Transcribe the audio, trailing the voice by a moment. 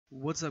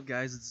What's up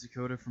guys, it's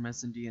Dakota from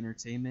S&D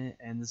Entertainment,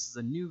 and this is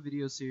a new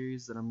video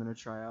series that I'm going to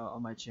try out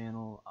on my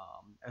channel.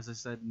 As I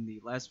said in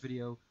the last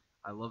video,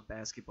 I love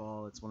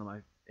basketball. It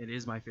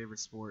is my favorite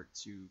sport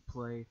to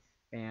play,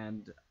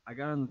 and I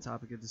got on the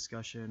topic of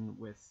discussion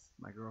with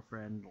my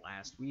girlfriend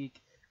last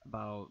week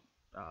about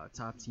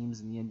top teams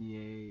in the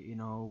NBA,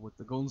 with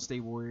the Golden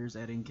State Warriors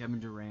adding Kevin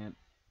Durant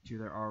to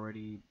their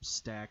already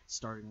stacked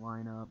starting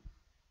lineup.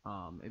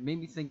 It made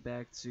me think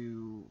back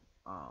to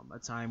a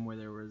time where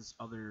there was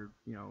other,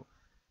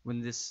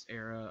 when this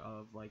era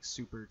of like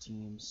super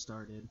teams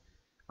started.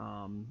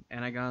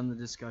 And I got in the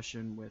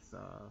discussion with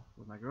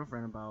my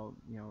girlfriend about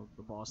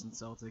the Boston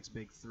Celtics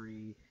big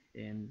three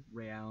in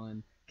Ray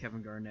Allen,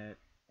 Kevin Garnett,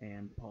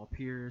 and Paul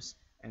Pierce,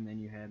 and then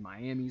you had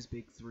Miami's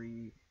big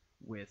three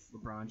with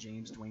LeBron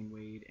James, Dwayne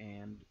Wade,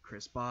 and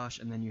Chris Bosh,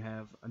 and then you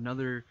have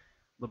another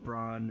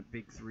LeBron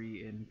big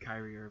three in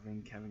Kyrie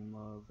Irving, Kevin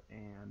Love,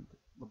 and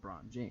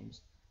LeBron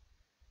James.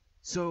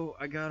 So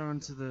I got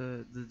onto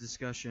the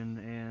discussion,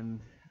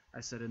 and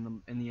I said in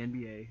the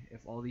NBA,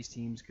 if all these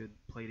teams could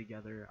play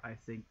together, I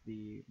think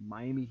the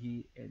Miami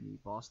Heat and the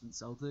Boston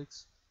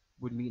Celtics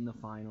would meet in the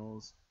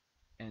finals,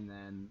 and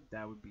then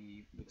that would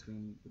be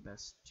between the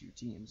best two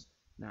teams.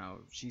 Now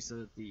she said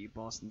that the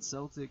Boston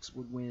Celtics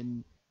would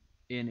win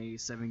in a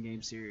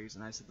 7-game series,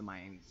 and I said the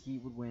Miami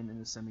Heat would win in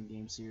a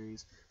 7-game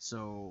series.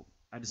 So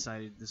I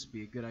decided this would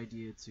be a good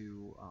idea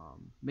to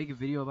make a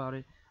video about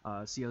it,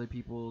 see other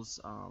people's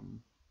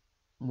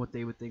what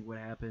they would think would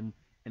happen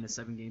in a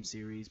 7-game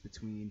series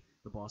between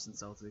the Boston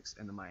Celtics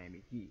and the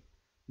Miami Heat.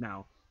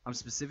 Now, I'm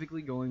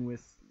specifically going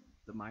with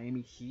the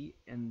Miami Heat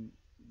and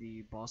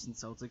the Boston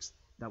Celtics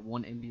that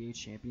won NBA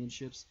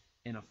championships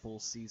in a full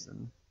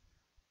season.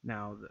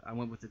 Now, I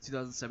went with the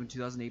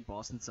 2007-2008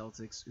 Boston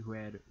Celtics, who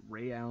had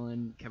Ray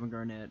Allen, Kevin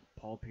Garnett,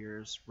 Paul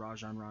Pierce,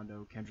 Rajon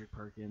Rondo, Kendrick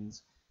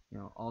Perkins,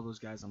 all those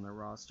guys on their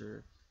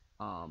roster.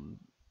 I'm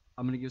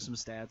going to give some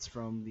stats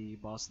from the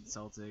Boston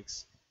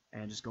Celtics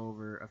and just go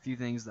over a few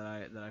things that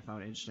I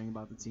found interesting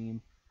about the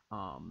team.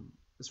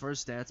 As far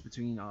as stats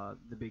between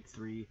the big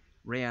three,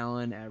 Ray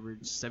Allen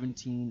averaged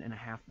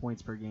 17.5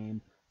 points per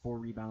game, 4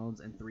 rebounds,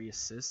 and 3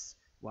 assists,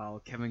 while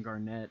Kevin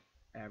Garnett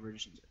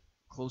averaged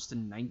close to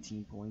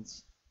 19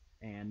 points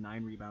and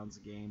 9 rebounds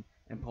a game,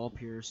 and Paul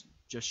Pierce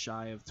just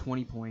shy of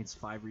 20 points,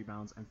 5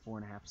 rebounds, and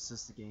 4.5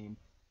 assists a game.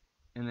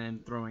 And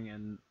then throwing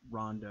in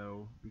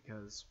Rondo,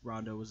 because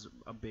Rondo was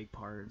a big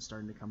part and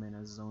starting to come in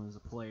as his own as a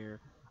player.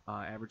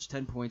 Averaged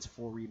 10 points,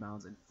 4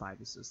 rebounds, and 5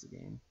 assists a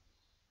game.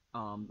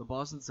 The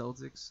Boston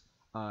Celtics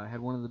had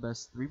one of the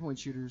best three-point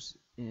shooters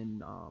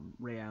in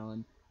Ray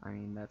Allen. I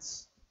mean,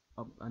 that's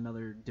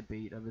another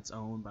debate of its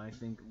own, but I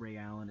think Ray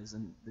Allen is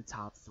in the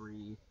top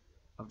 3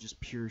 of just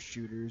pure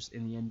shooters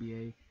in the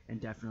NBA,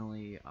 and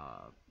definitely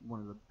one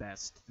of the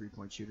best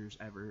three-point shooters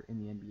ever in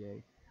the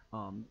NBA.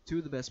 Two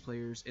of the best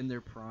players in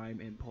their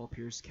prime, in Paul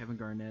Pierce, Kevin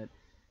Garnett.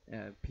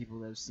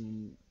 People that have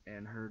seen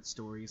and heard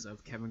stories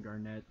of Kevin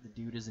Garnett, the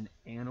dude is an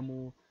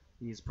animal.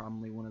 He is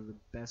probably one of the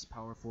best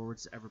power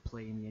forwards to ever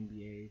play in the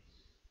NBA,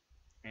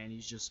 and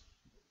he's just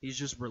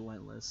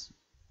relentless.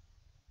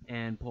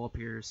 And Paul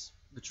Pierce,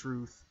 the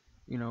truth,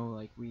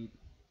 one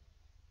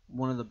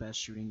of the best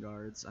shooting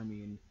guards. I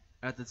mean,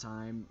 at the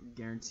time,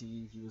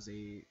 guarantee he was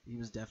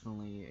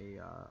definitely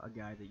a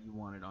guy that you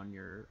wanted on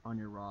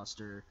your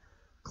roster.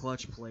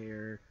 Clutch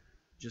player,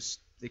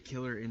 just the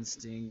killer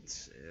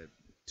instinct.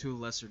 To a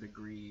lesser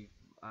degree,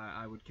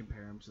 I would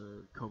compare him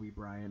to Kobe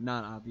Bryant.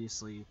 Not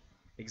obviously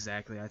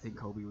exactly. I think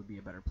Kobe would be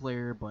a better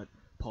player, but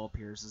Paul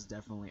Pierce is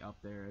definitely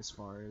up there as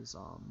far as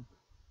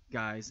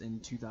guys in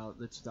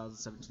the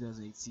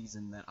 2007-2008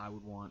 season that I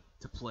would want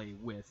to play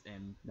with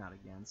and not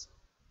against.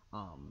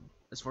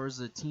 As far as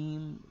the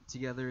team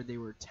together, they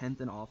were 10th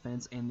in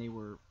offense and they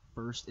were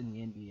first in the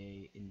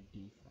NBA in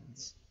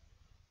defense.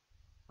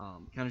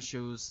 Kind of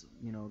shows,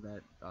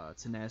 that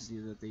tenacity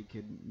that they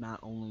could not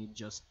only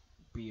just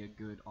be a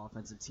good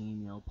offensive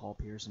team, Paul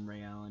Pierce and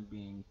Ray Allen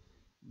being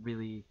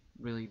really,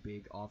 really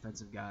big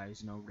offensive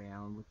guys, Ray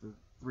Allen with the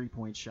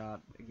three-point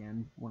shot,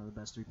 again, one of the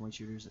best three-point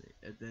shooters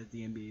that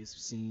the NBA has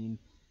seen,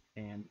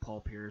 and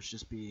Paul Pierce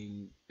just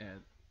being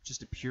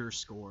just a pure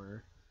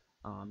scorer.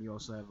 You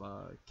also have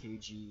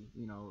KG,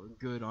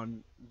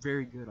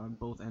 very good on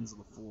both ends of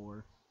the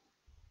floor.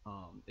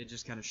 It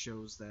just kind of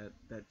shows that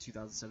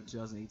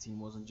 2007-2018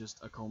 wasn't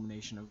just a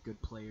culmination of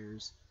good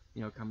players,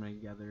 coming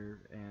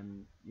together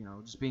and,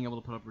 just being able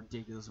to put up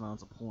ridiculous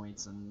amounts of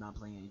points and not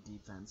playing any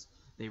defense.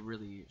 They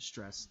really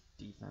stressed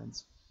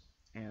defense.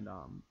 And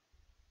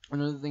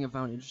another thing I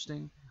found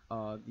interesting,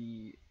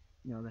 the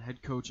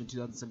head coach in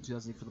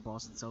 2007-2008 for the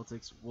Boston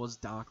Celtics was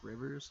Doc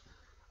Rivers,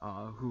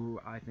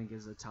 who I think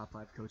is a top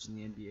 5 coach in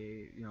the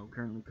NBA,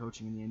 currently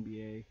coaching in the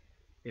NBA,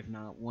 if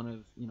not one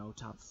of,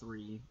 top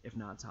 3, if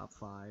not top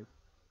 5.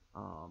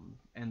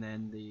 And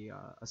then the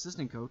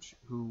assistant coach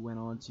who went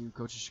on to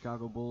coach the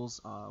Chicago Bulls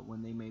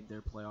when they made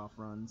their playoff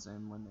runs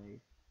and when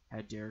they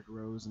had Derrick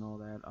Rose and all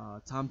that,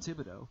 Tom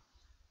Thibodeau.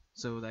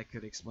 So that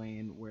could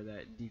explain where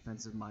that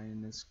defensive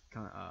mindedness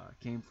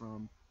came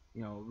from.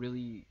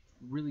 Really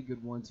really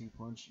good one-two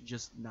punch,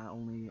 just not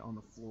only on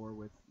the floor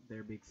with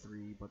their big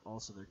three, but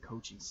also their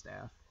coaching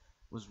staff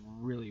was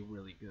really,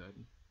 really good,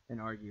 and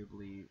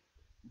arguably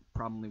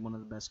probably one of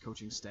the best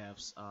coaching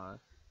staffs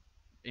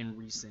in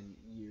recent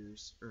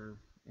years, or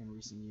in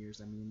recent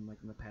years, I mean like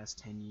in the past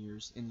 10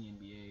 years in the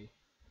NBA.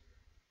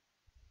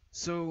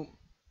 So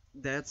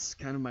that's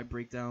kind of my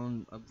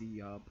breakdown of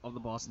the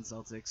Boston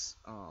Celtics.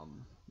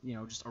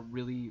 Just a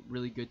really,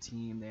 really good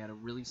team. They had a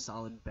really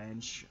solid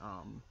bench.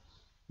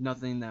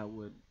 Nothing that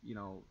would,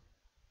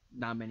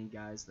 not many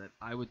guys that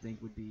I would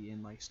think would be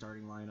in like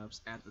starting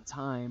lineups at the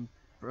time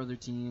for other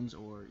teams,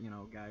 or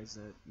guys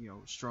that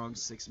strong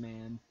six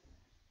man.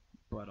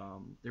 But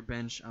their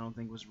bench I don't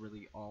think was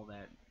really all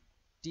that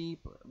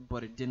deep,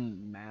 but it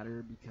didn't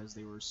matter because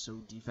they were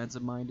so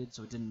defensive minded.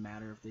 So it didn't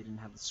matter if they didn't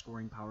have the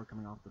scoring power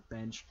coming off the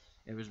bench.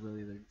 It was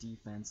really their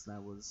defense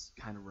that was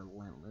kind of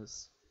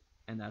relentless,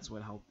 and that's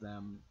what helped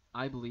them,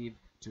 I believe,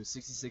 to a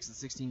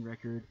 66-16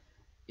 record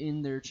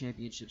in their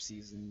championship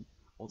season,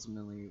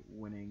 ultimately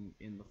winning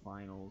in the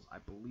finals, I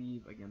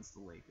believe, against the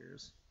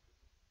Lakers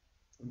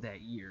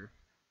that year.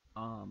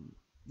 Now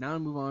to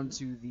move on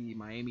to the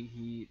Miami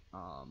Heat.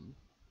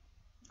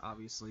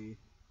 Obviously,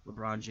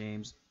 LeBron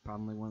James,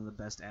 probably one of the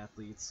best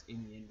athletes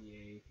in the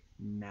NBA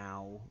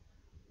now,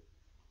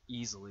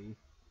 easily,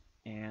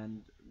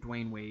 and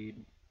Dwayne Wade,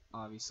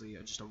 obviously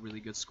just a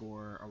really good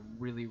scorer, a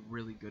really,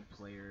 really good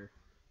player.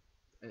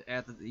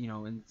 At the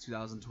in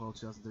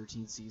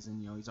 2012-2013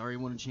 season, he's already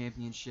won a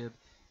championship.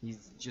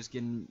 He's just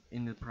getting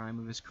in the prime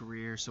of his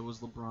career. So was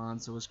LeBron.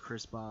 So was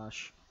Chris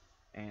Bosh,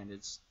 and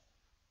it's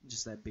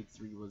just that big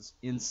three was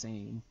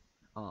insane.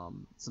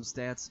 Some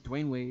stats: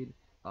 Dwayne Wade,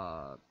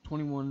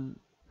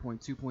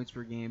 21.2 points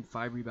per game,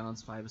 5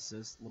 rebounds, 5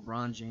 assists.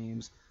 LeBron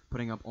James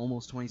putting up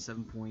almost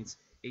 27 points,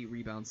 8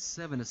 rebounds,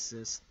 7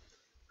 assists.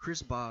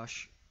 Chris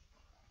Bosh,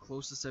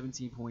 close to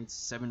 17 points,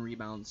 7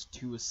 rebounds,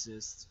 2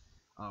 assists.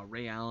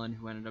 Ray Allen,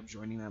 who ended up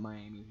joining that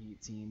Miami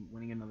Heat team,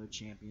 winning another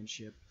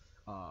championship,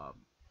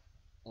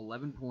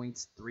 11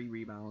 points, 3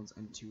 rebounds,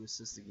 and 2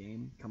 assists a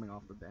game coming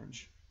off the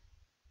bench.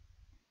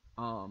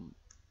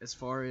 As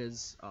far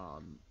as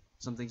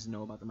some things to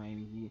know about the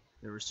Miami Heat,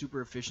 they're a super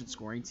efficient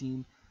scoring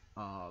team.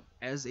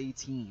 As a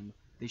team,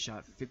 they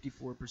shot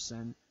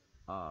 54%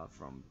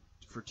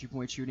 for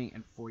 2-point shooting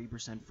and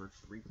 40% for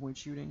 3-point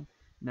shooting.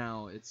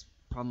 Now, it's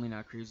probably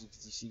not crazy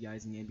because you see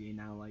guys in the NBA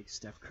now like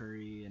Steph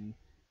Curry and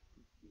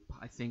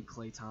I think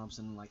Klay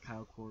Thompson and like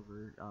Kyle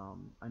Korver.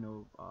 I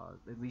know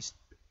at least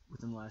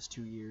within the last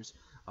 2 years,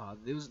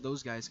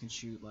 those guys can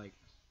shoot like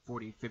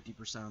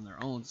 40-50% on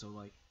their own. So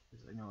like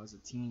as a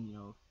team,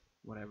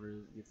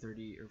 whatever,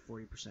 30 or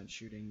 40%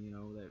 shooting,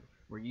 that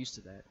we're used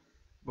to that.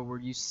 But we're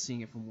used to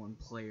seeing it from one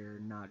player,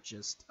 not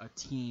just a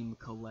team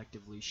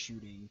collectively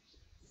shooting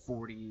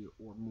 40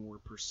 or more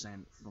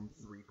percent from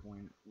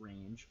 3-point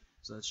range.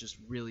 So that's just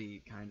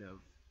really kind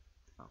of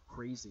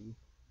crazy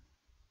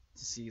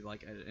to see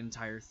like an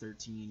entire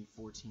 13,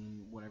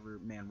 14, whatever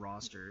man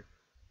roster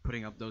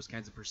putting up those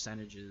kinds of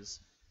percentages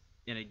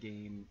in a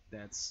game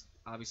that's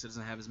obviously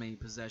doesn't have as many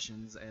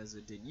possessions as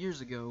it did years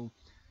ago,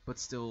 but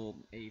still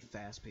a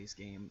fast-paced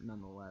game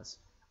nonetheless.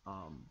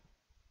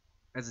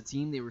 As a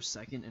team, they were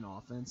second in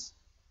offense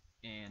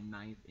and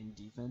ninth in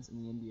defense in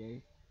the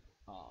NBA,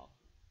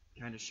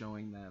 kind of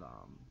showing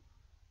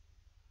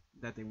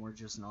that they weren't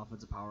just an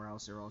offensive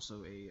powerhouse. They're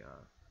also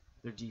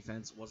their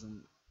defense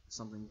wasn't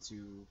something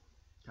to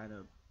kind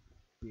of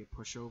be a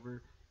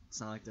pushover.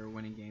 It's not like they were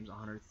winning games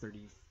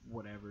 130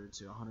 whatever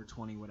to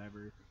 120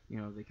 whatever.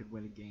 They could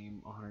win a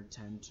game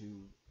 110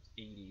 to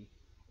 80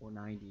 or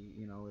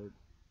 90.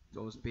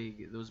 Those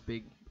big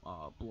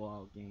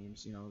blowout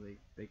games.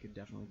 They could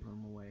definitely put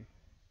them away.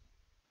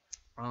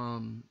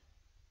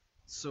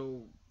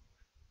 So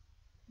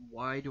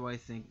why do I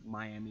think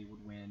Miami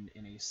would win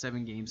in a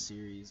 7-game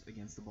series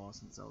against the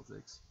Boston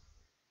Celtics?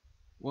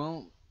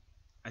 Well,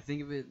 I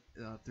think of it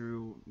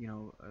through,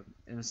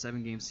 in a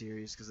 7-game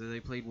series, because if they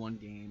played one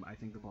game, I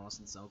think the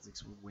Boston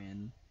Celtics would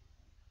win.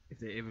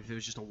 If it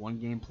was just a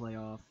 1-game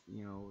playoff,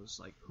 it was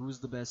like, who's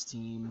the best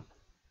team?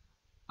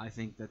 I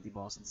think that the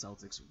Boston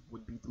Celtics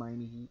would beat the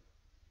Miami Heat.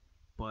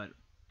 But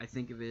I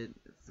think of it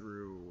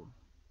through,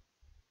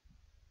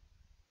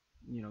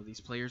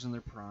 these players in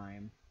their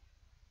prime.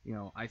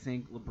 I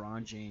think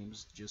LeBron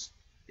James just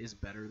is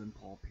better than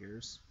Paul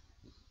Pierce.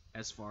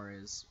 As far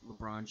as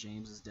LeBron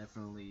James is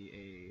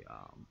definitely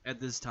at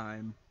this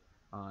time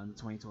in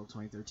the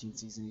 2012-2013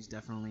 season,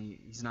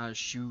 he's not a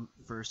shoot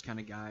first kind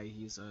of guy.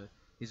 He's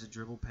a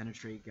dribble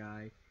penetrate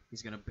guy.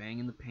 He's gonna bang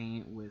in the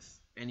paint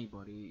with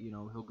anybody.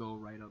 He'll go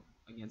right up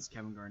against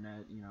Kevin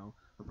Garnett.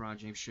 LeBron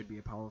James should be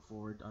a power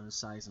forward on his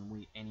size and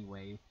weight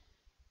anyway.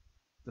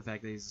 The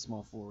fact that he's a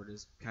small forward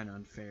is kind of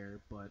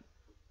unfair, but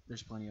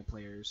there's plenty of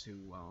players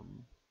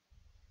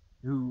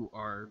who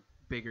are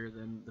bigger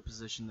than the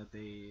position that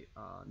they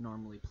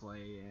normally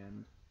play,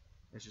 and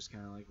it's just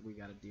kind of like we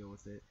got to deal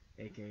with it.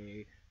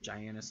 AKA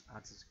Giannis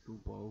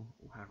Antetokounmpo,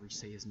 however you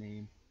say his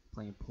name,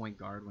 playing point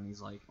guard when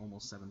he's like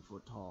almost 7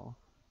 foot tall,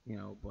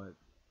 But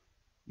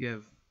you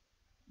have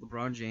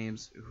LeBron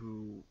James,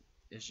 who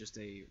is just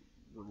a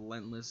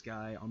relentless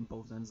guy on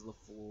both ends of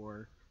the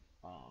floor.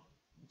 Uh,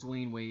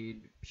 Dwayne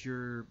Wade,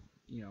 pure,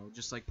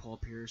 just like Paul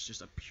Pierce,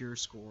 just a pure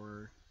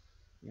scorer.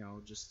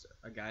 Just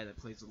a guy that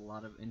plays with a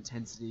lot of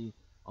intensity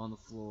on the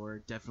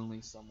floor.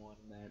 Definitely someone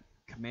that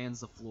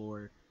commands the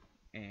floor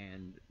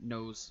and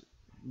knows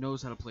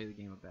how to play the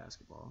game of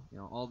basketball.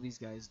 All these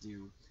guys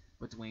do,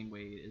 but Dwayne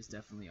Wade is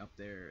definitely up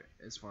there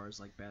as far as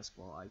like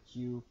basketball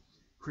IQ.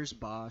 Chris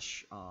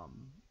Bosh,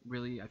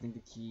 really, I think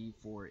the key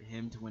for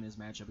him to win his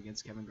matchup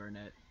against Kevin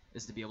Garnett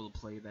is to be able to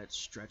play that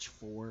stretch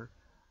four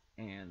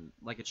and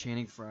like a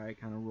Channing Frye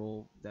kind of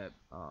role that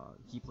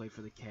he played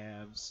for the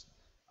Cavs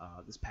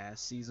this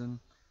past season.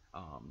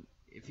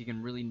 If he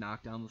can really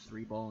knock down the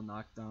three ball and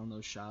knock down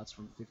those shots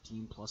from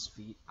 15 plus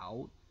feet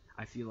out,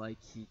 I feel like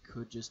he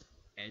could just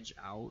edge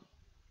out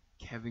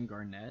Kevin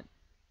Garnett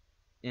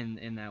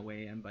in that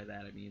way, and by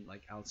that I mean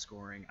like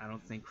outscoring. I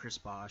don't think Chris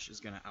Bosh is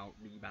gonna out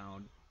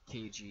rebound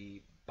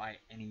KG by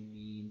any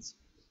means.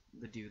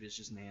 The dude is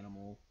just an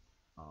animal.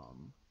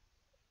 Um,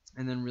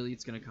 and then really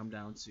it's gonna come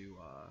down to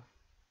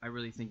I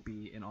really think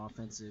be an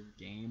offensive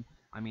game.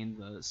 I mean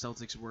the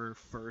Celtics were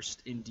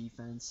first in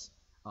defense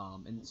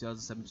in the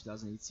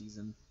 2007-2008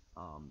 season.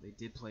 They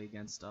did play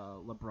against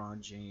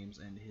LeBron James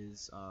and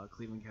his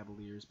Cleveland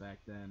Cavaliers back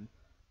then.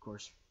 Of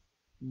course,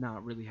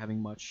 not really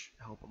having much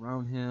help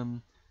around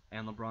him,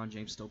 and LeBron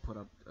James still put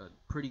up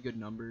pretty good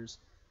numbers,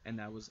 and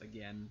that was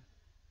again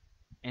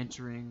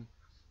entering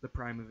the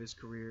prime of his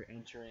career,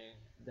 entering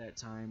that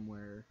time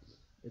where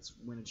it's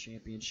win a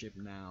championship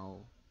now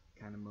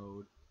kind of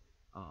mode.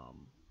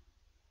 Um,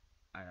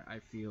 I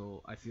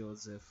feel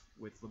as if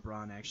with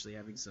LeBron actually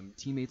having some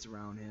teammates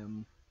around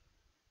him,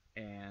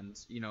 and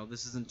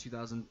this isn't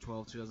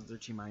 2012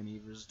 2013 Miami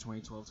versus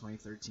 2012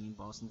 2013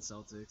 Boston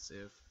Celtics.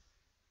 If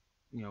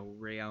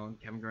Ray Allen,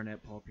 Kevin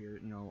Garnett, Paul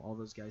Pierce, all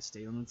those guys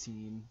stayed on the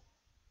team.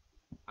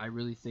 I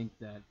really think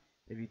that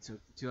if you took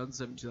the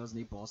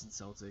 2007-2008 Boston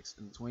Celtics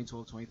and the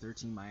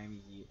 2012-2013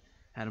 Miami Heat,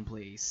 had them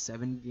play a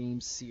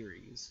 7-game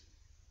series,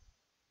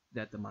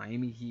 that the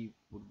Miami Heat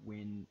would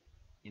win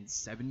in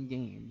 7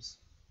 games,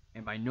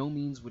 and by no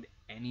means would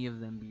any of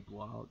them be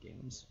blowout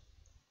games.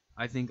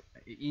 I think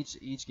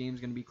each game is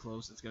going to be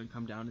close. It's going to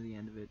come down to the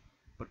end of it,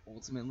 but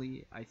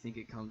ultimately, I think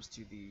it comes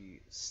to the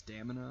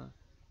stamina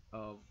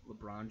of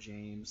LeBron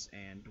James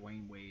and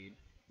Dwayne Wade,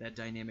 that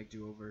dynamic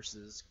duo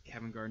versus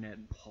Kevin Garnett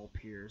and Paul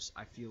Pierce.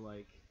 I feel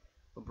like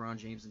LeBron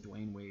James and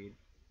Dwayne Wade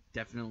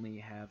definitely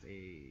have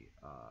a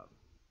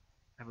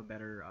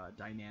better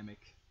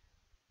dynamic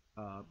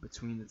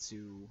between the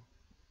two,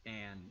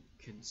 and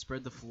can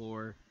spread the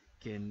floor,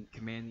 can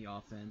command the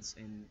offense,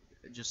 and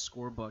just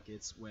score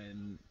buckets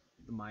when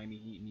the Miami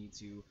Heat need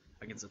to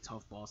against a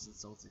tough Boston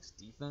Celtics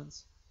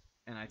defense.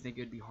 And I think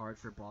it'd be hard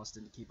for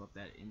Boston to keep up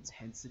that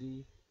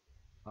intensity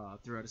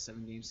throughout a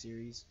 7-game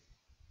series,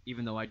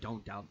 even though I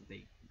don't doubt that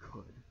they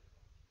could.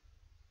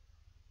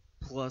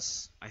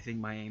 Plus, I think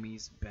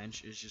Miami's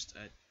bench is just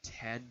a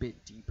tad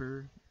bit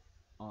deeper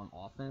on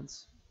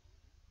offense.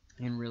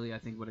 And really, I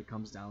think what it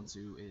comes down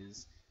to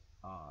is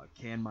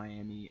can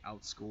Miami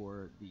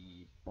outscore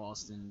the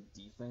Boston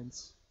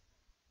defense?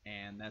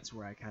 And that's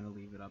where I kind of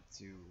leave it up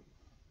to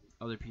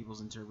other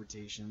people's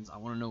interpretations. I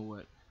want to know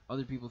what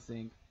other people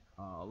think.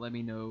 Let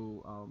me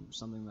know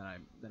something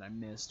that I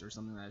missed or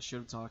something that I should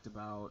have talked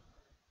about.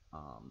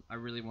 I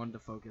really wanted to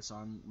focus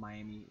on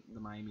the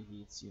Miami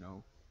Heat's,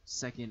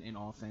 second in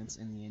offense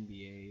in the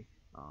NBA.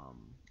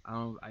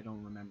 I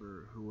don't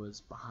remember who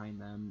was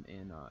behind them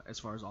in as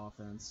far as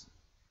offense,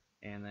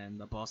 and then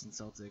the Boston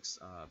Celtics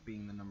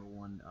being the number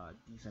one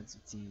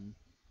defensive team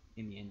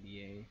in the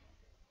NBA.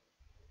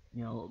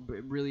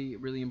 Really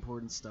really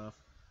important stuff.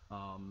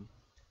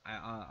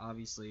 I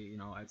obviously,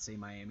 I'd say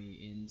Miami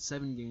in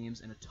 7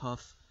 games in a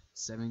tough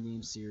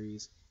 7-game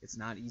series. It's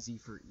not easy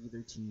for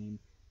either team,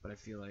 but I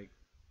feel like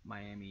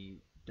Miami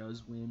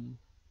does win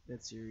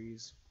that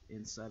series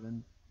in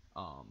 7.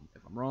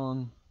 If I'm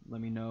wrong,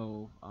 let me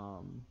know.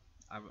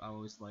 I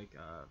always like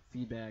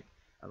feedback.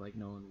 I like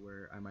knowing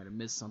where I might have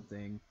missed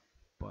something.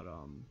 But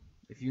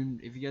if you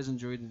guys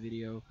enjoyed the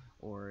video,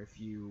 or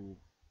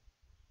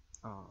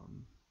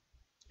um,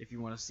 if you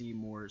want to see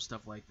more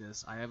stuff like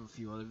this, I have a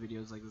few other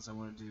videos like this I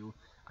want to do.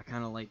 I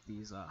kind of like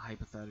these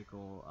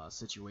hypothetical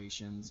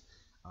situations.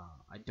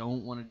 I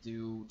don't want to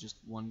do just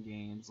one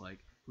games, like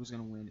who's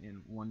going to win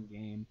in one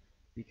game,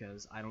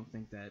 because I don't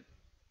think that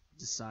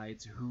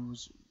decides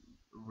who's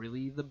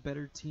really the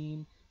better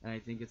team. And I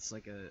think it's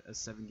like a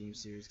 7-game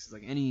series, because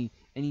like any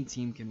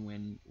team can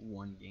win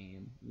one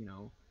game,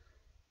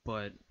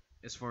 but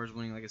as far as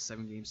winning like a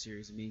 7-game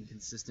series and being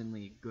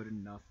consistently good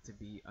enough to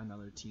beat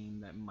another team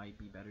that might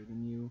be better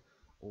than you,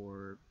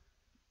 or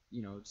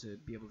to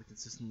be able to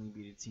consistently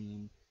beat a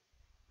team,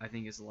 I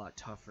think is a lot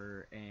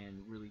tougher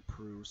and really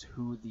proves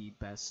who the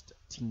best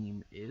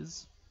team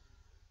is.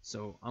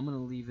 So I'm gonna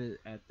leave it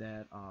at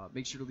that.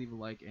 Make sure to leave a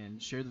like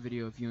and share the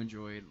video if you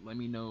enjoyed. Let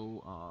me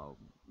know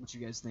what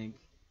you guys think.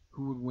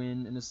 Who would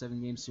win in a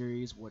 7-game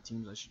series? What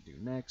teams I should do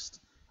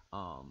next?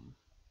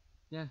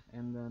 Yeah,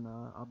 and then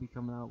I'll be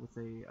coming out with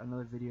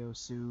another video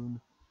soon.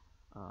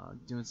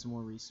 doing some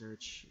more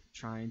research,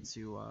 trying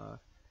to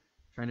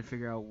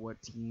figure out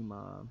what team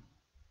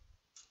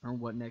or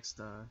what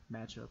next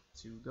matchup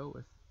to go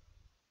with.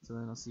 So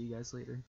then I'll see you guys later.